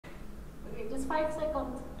5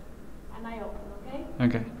 seconds and I open, okay?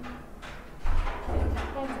 Okay.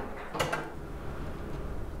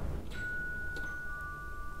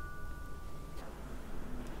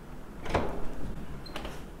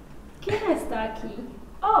 ¿Quién está aquí?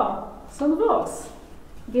 Oh, son vos.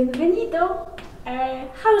 Bienvenido al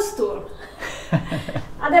House Tour.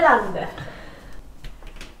 Adelante.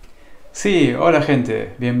 Sí, hola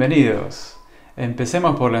gente, bienvenidos.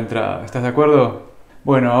 Empecemos por la entrada, ¿estás de acuerdo?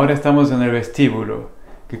 Bueno, ahora estamos en el vestíbulo,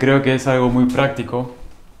 que creo que es algo muy práctico,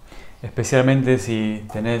 especialmente si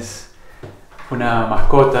tenés una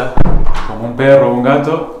mascota, como un perro o un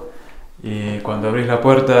gato, y cuando abrís la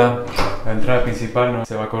puerta, la entrada principal no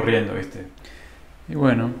se va corriendo, ¿viste? Y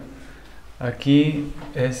bueno, aquí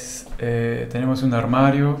tenemos un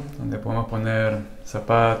armario donde podemos poner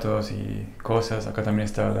zapatos y cosas. Acá también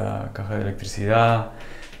está la caja de electricidad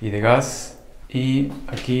y de gas. Y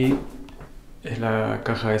aquí es la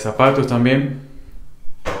caja de zapatos también,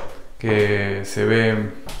 que se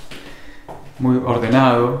ve muy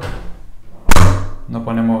ordenado. No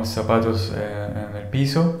ponemos zapatos en el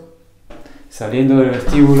piso. Saliendo del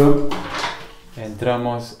vestíbulo,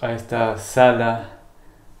 entramos a esta sala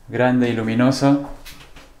grande y luminosa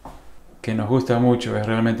que nos gusta mucho, es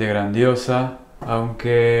realmente grandiosa,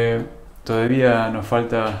 aunque todavía nos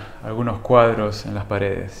falta algunos cuadros en las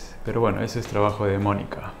paredes, pero bueno, ese es trabajo de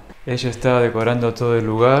Mónica. Ella está decorando todo el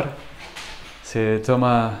lugar, se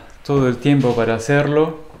toma todo el tiempo para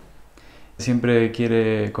hacerlo, siempre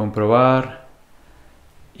quiere comprobar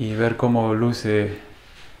y ver cómo luce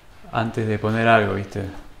antes de poner algo, ¿viste?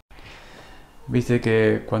 Viste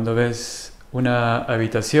que cuando ves una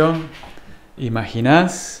habitación,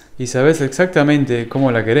 imaginás y sabes exactamente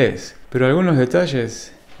cómo la querés, pero algunos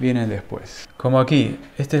detalles vienen después. Como aquí,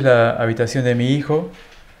 esta es la habitación de mi hijo,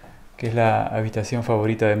 que es la habitación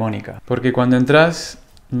favorita de Mónica. Porque cuando entras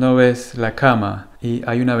no ves la cama y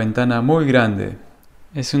hay una ventana muy grande.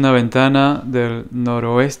 Es una ventana del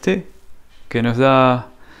noroeste que nos da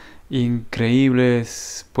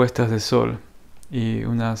increíbles puestas de sol y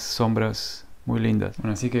unas sombras muy lindas.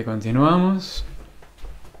 Bueno, así que continuamos.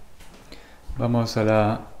 Vamos a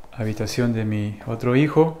la habitación de mi otro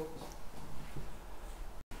hijo.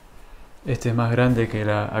 Este es más grande que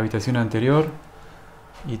la habitación anterior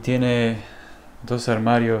y tiene dos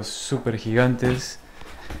armarios súper gigantes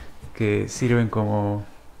que sirven como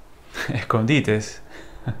escondites.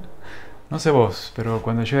 No sé vos, pero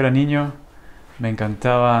cuando yo era niño me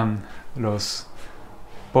encantaban los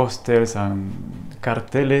pósters,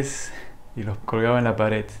 carteles y los colgaba en la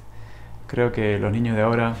pared. Creo que los niños de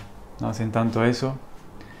ahora no hacen tanto eso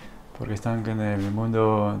porque están en el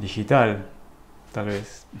mundo digital, tal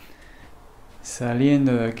vez.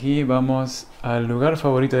 Saliendo de aquí vamos al lugar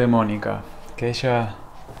favorito de Mónica, que ella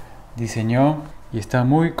diseñó y está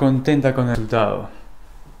muy contenta con el resultado.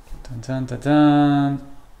 Tan, tan, tan, tan.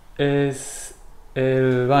 Es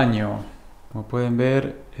el baño. Como pueden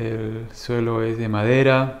ver, el suelo es de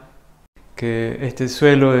madera, que este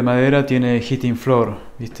suelo de madera tiene heating floor,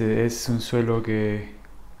 ¿viste? Es un suelo que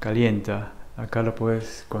calienta. Acá lo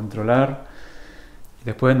puedes controlar. Y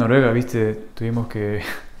después en Noruega, ¿viste?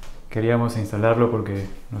 Queríamos instalarlo porque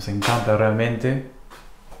nos encanta realmente.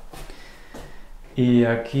 Y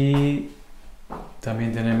aquí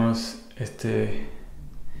también tenemos este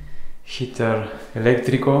heater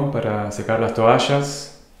eléctrico para secar las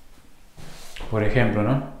toallas, por ejemplo,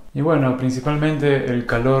 ¿no? Y bueno, principalmente el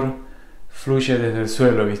calor fluye desde el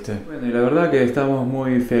suelo, ¿viste? Bueno, y la verdad que estamos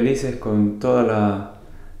muy felices con toda la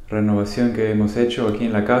renovación que hemos hecho aquí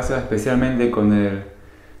en la casa, especialmente con el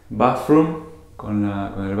bathroom, con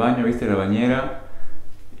el baño, ¿viste? La bañera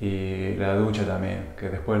y la ducha también, que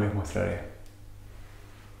después les mostraré.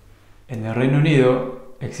 En el Reino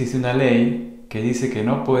Unido existe una ley que dice que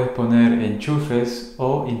no puedes poner enchufes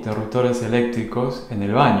o interruptores eléctricos en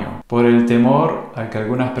el baño, por el temor a que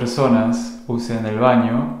algunas personas usen el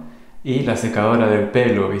baño y la secadora del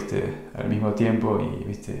pelo, ¿viste? Al mismo tiempo y,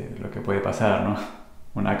 ¿viste? Lo que puede pasar, ¿no?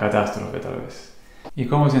 Una catástrofe tal vez. ¿Y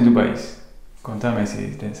cómo es en tu país? Contame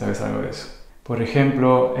si sabes algo de eso. Por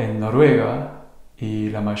ejemplo, en Noruega y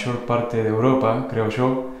la mayor parte de Europa, creo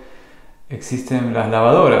yo, existen las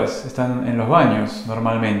lavadoras, están en los baños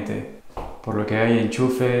normalmente, por lo que hay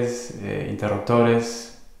enchufes,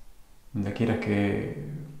 interruptores, donde quieras que,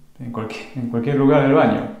 en cualquier lugar del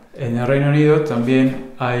baño. En el Reino Unido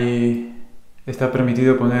también está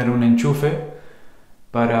permitido poner un enchufe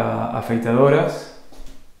para afeitadoras,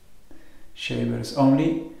 shavers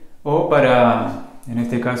only, o para, en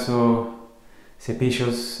este caso,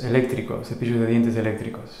 cepillos de dientes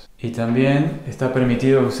eléctricos. Y también está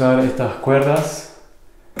permitido usar estas cuerdas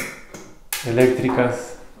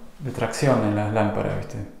eléctricas de tracción en las lámparas,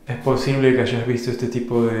 ¿viste? Es posible que hayas visto este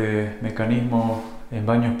tipo de mecanismo en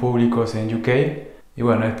baños públicos en UK y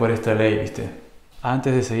bueno, es por esta ley, ¿viste?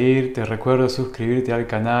 Antes de seguir, te recuerdo suscribirte al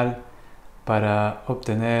canal para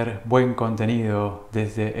obtener buen contenido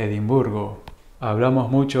desde Edimburgo. Hablamos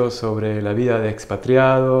mucho sobre la vida de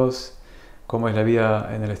expatriados, cómo es la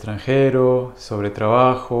vida en el extranjero, sobre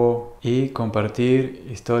trabajo y compartir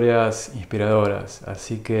historias inspiradoras.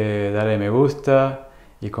 Así que dale me gusta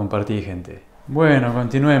y compartí, gente. Bueno,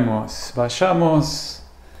 continuemos. Vayamos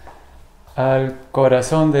al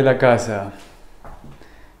corazón de la casa,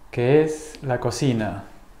 que es la cocina.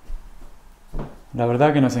 La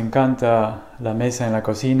verdad que nos encanta la mesa en la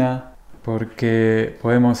cocina porque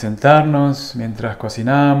podemos sentarnos mientras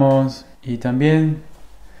cocinamos y también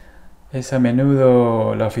es a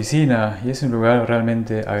menudo la oficina y es un lugar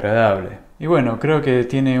realmente agradable. Y bueno, creo que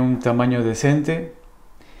tiene un tamaño decente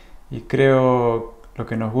y creo lo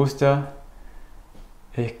que nos gusta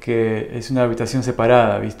es que es una habitación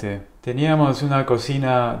separada, ¿viste? Teníamos una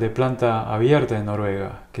cocina de planta abierta en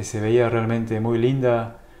Noruega que se veía realmente muy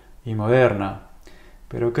linda y moderna.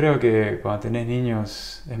 Pero creo que cuando tenés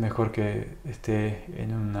niños es mejor que esté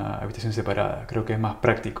en una habitación separada. Creo que es más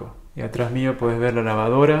práctico. Y atrás mío puedes ver la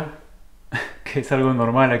lavadora, que es algo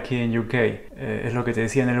normal aquí en UK. Es lo que te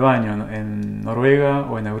decía en el baño. En Noruega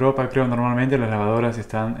o en Europa creo normalmente las lavadoras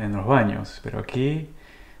están en los baños. Pero aquí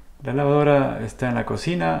la lavadora está en la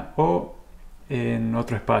cocina o en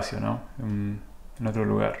otro espacio, ¿no? En otro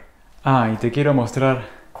lugar. Ah, y te quiero mostrar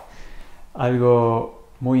algo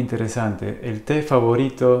muy interesante, el té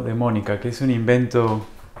favorito de Mónica, que es un invento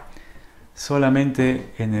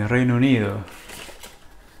solamente en el Reino Unido.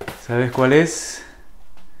 ¿Sabes cuál es?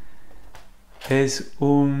 Es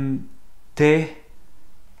un té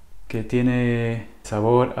que tiene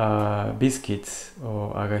sabor a biscuits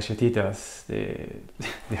o a galletitas de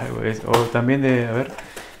algo de eso. O también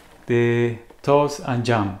de toast and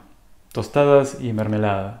jam, tostadas y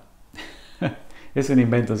mermelada. Es un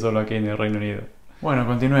invento solo aquí en el Reino Unido. Bueno,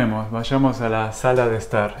 continuemos. Vayamos a la sala de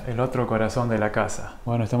estar, el otro corazón de la casa.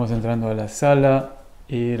 Bueno, estamos entrando a la sala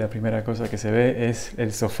y la primera cosa que se ve es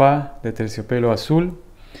el sofá de terciopelo azul,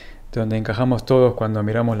 donde encajamos todos cuando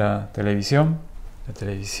miramos la televisión. La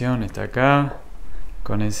televisión está acá,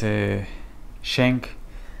 con ese shank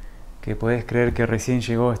que podés creer que recién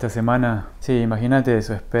llegó esta semana. Sí, imagínate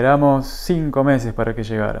eso, esperamos 5 meses para que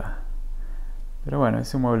llegara. Pero bueno,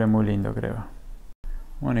 es un mueble muy lindo, creo.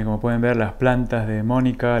 Bueno, y como pueden ver, las plantas de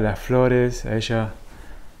Mónica, las flores, a ella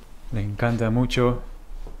le encanta mucho.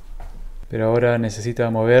 Pero ahora necesita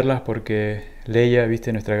moverlas porque Leia,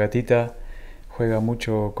 viste, nuestra gatita, juega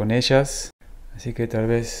mucho con ellas. Así que tal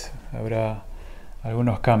vez habrá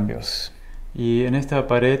algunos cambios. Y en esta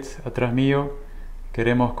pared, atrás mío,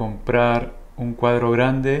 queremos comprar un cuadro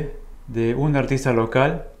grande de un artista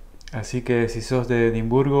local. Así que si sos de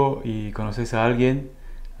Edimburgo y conoces a alguien,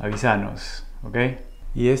 avísanos, ¿ok?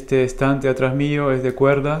 Y este estante atrás mío es de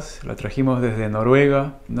cuerdas, la trajimos desde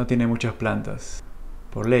Noruega, no tiene muchas plantas,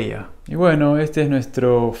 por Leia. Y bueno, este es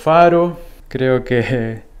nuestro faro, creo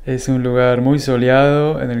que es un lugar muy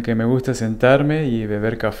soleado en el que me gusta sentarme y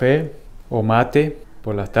beber café o mate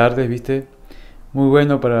por las tardes, ¿viste? Muy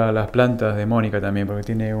bueno para las plantas de Mónica también, porque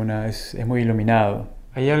tiene es muy iluminado.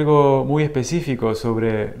 Hay algo muy específico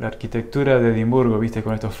sobre la arquitectura de Edimburgo, viste,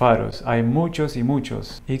 con estos faros. Hay muchos y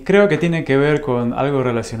muchos. Y creo que tiene que ver con algo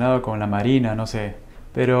relacionado con la marina, no sé.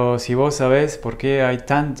 Pero si vos sabés por qué hay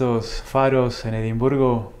tantos faros en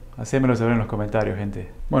Edimburgo, hacémelo saber en los comentarios,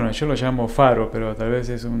 gente. Bueno, yo lo llamo faro, pero tal vez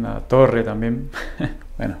es una torre también.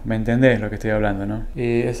 Bueno, me entendés lo que estoy hablando, ¿no?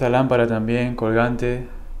 Y esa lámpara también, colgante,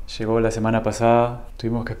 llegó la semana pasada.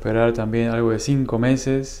 Tuvimos que esperar también algo de 5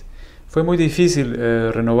 meses. Fue muy difícil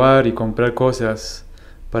renovar y comprar cosas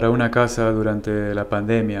para una casa durante la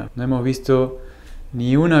pandemia. No hemos visto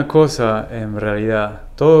ni una cosa en realidad.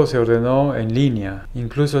 Todo se ordenó en línea,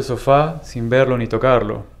 incluso el sofá sin verlo ni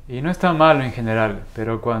tocarlo. Y no es tan malo en general,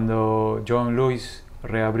 pero cuando John Lewis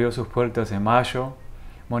reabrió sus puertas en mayo,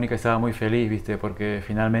 Mónica estaba muy feliz, ¿viste? Porque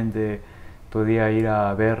finalmente podía ir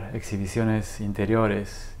a ver exhibiciones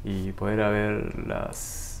interiores y poder ver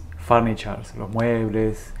las furnitures, los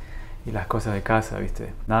muebles y las cosas de casa,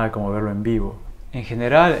 ¿viste? Nada como verlo en vivo. En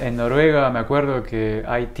general, en Noruega me acuerdo que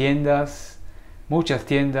hay tiendas, muchas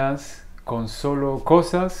tiendas, con solo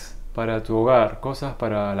cosas para tu hogar, cosas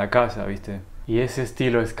para la casa, ¿viste? Y ese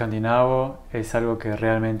estilo escandinavo es algo que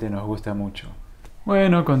realmente nos gusta mucho.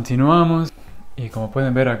 Bueno, continuamos. Y como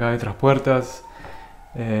pueden ver, acá hay otras puertas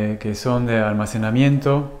que son de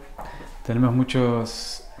almacenamiento. Tenemos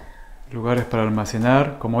muchos lugares para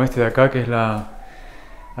almacenar, como este de acá, que es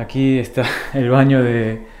aquí está el baño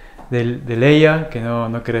de de Leia, que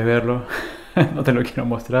no querés verlo, no te lo quiero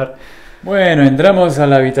mostrar. Bueno, entramos a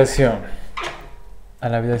la habitación. A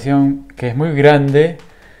la habitación que es muy grande.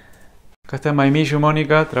 Acá está mi Mishu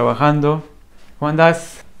Mónica trabajando. ¿Cómo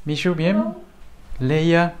andás, Mishu? ¿Bien? Hello.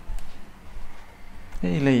 Leia.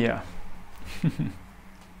 Hey, Leia.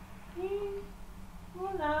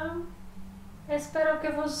 Hola. Espero que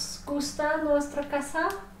os gusta nuestra casa.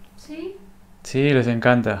 ¿Sí? Sí, les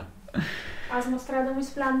encanta. ¿Has mostrado mis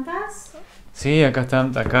plantas? Sí, acá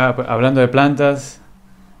están, acá hablando de plantas.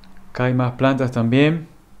 Acá hay más plantas también.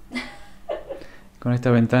 Con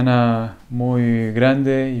esta ventana muy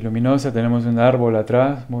grande y luminosa tenemos un árbol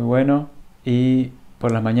atrás, muy bueno. Y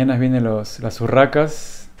por las mañanas vienen las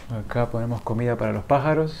urracas. Acá ponemos comida para los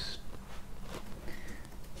pájaros.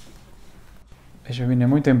 Ellos vienen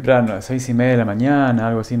muy temprano, a las 6:30 de la mañana,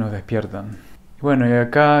 algo así nos despiertan. Bueno, y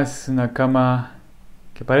acá es una cama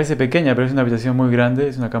que parece pequeña, pero es una habitación muy grande,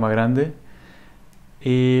 es una cama grande.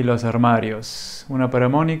 Y los armarios, una para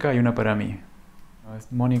Mónica y una para mí.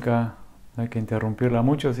 Mónica, no hay que interrumpirla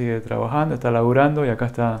mucho, sigue trabajando, está laburando, y acá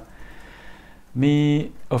está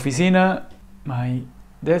mi oficina, my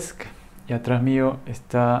desk, y atrás mío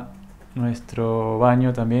está nuestro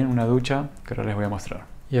baño también, una ducha que ahora les voy a mostrar.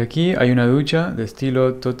 Y aquí hay una ducha de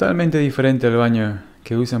estilo totalmente diferente al baño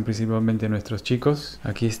que usan principalmente nuestros chicos.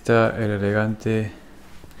 Aquí está el elegante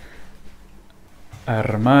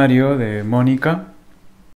armario de Mónica,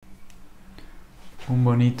 un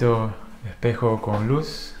bonito espejo con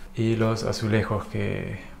luz y los azulejos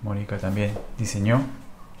que Mónica también diseñó.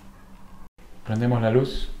 Prendemos la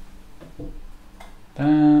luz.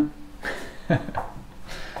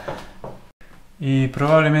 Y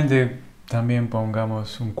probablemente también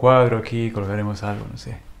pongamos un cuadro aquí, colgaremos algo, no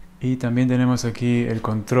sé. Y también tenemos aquí el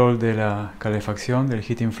control de la calefacción, del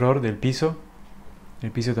heating floor, del piso.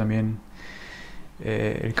 El piso también,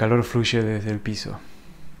 el calor fluye desde el piso.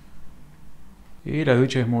 Y la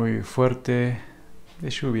ducha es muy fuerte, de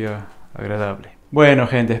lluvia agradable. Bueno,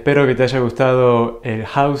 gente, espero que te haya gustado el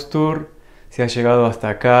house tour. Si has llegado hasta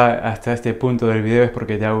acá, hasta este punto del video, es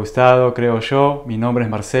porque te ha gustado, creo yo. Mi nombre es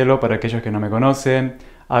Marcelo, para aquellos que no me conocen.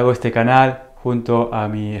 Hago este canal junto a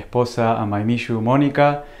mi esposa, a my Mishu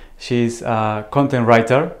Monika. She's a content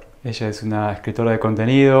writer. Ella es una escritora de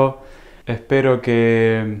contenido. Espero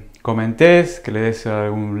que comentes, que le des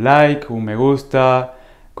algún like, un me gusta,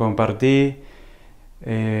 compartí.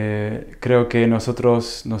 Creo que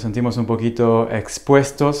nosotros nos sentimos un poquito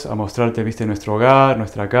expuestos a mostrarte, viste, nuestro hogar,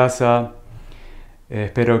 nuestra casa.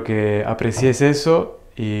 Espero que aprecies eso,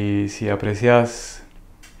 y si aprecias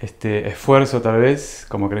este esfuerzo, tal vez,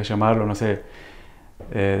 como querés llamarlo, no sé,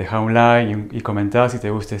 deja un like y comentá si te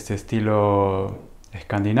gusta este estilo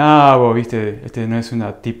escandinavo, viste, este no es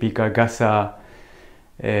una típica casa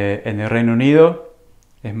en el Reino Unido.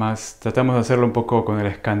 Es más, tratamos de hacerlo un poco con el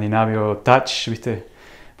escandinavio touch, ¿viste?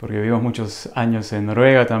 Porque vivimos muchos años en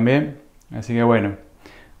Noruega también. Así que bueno.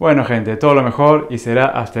 Bueno, gente, todo lo mejor y será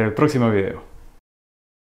hasta el próximo video.